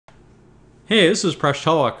Hey, this is Presh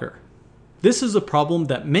Talwalkar. This is a problem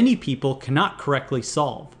that many people cannot correctly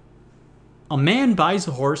solve. A man buys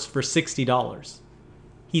a horse for $60.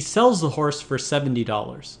 He sells the horse for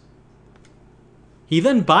 $70. He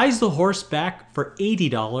then buys the horse back for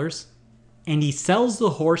 $80 and he sells the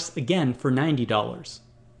horse again for $90.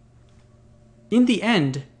 In the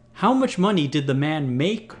end, how much money did the man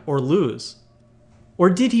make or lose? Or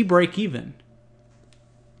did he break even?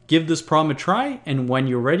 Give this problem a try, and when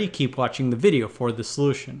you're ready, keep watching the video for the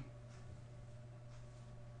solution.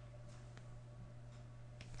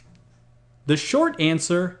 The short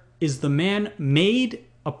answer is the man made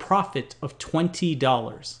a profit of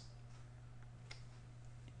 $20.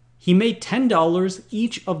 He made $10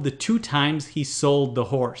 each of the 2 times he sold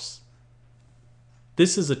the horse.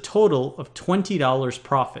 This is a total of $20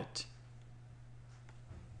 profit.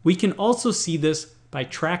 We can also see this by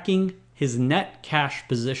tracking his net cash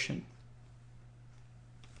position.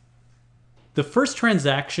 The first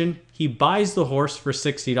transaction, he buys the horse for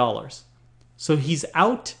 $60. So he's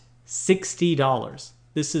out $60.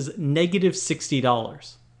 This is negative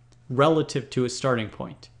 $60 relative to his starting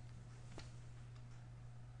point.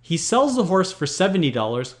 He sells the horse for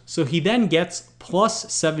 $70, so he then gets plus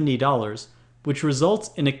 $70, which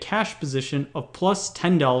results in a cash position of plus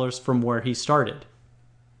 $10 from where he started.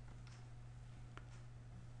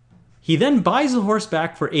 He then buys the horse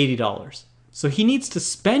back for $80. So he needs to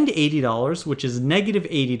spend $80, which is negative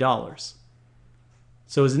 $80.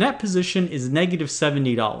 So his net position is negative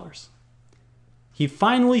 $70. He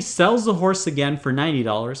finally sells the horse again for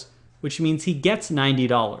 $90, which means he gets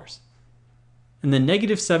 $90. And then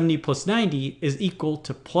negative 70 plus 90 is equal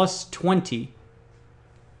to plus 20.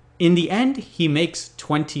 In the end, he makes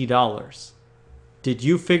 $20. Did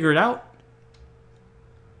you figure it out?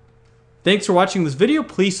 Thanks for watching this video.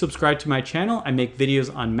 Please subscribe to my channel. I make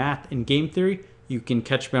videos on math and game theory. You can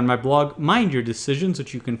catch me on my blog, Mind Your Decisions,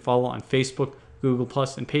 which you can follow on Facebook, Google+,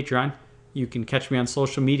 and Patreon. You can catch me on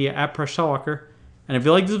social media at Presh Talwalkar. And if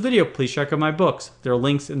you like this video, please check out my books. There are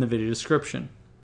links in the video description.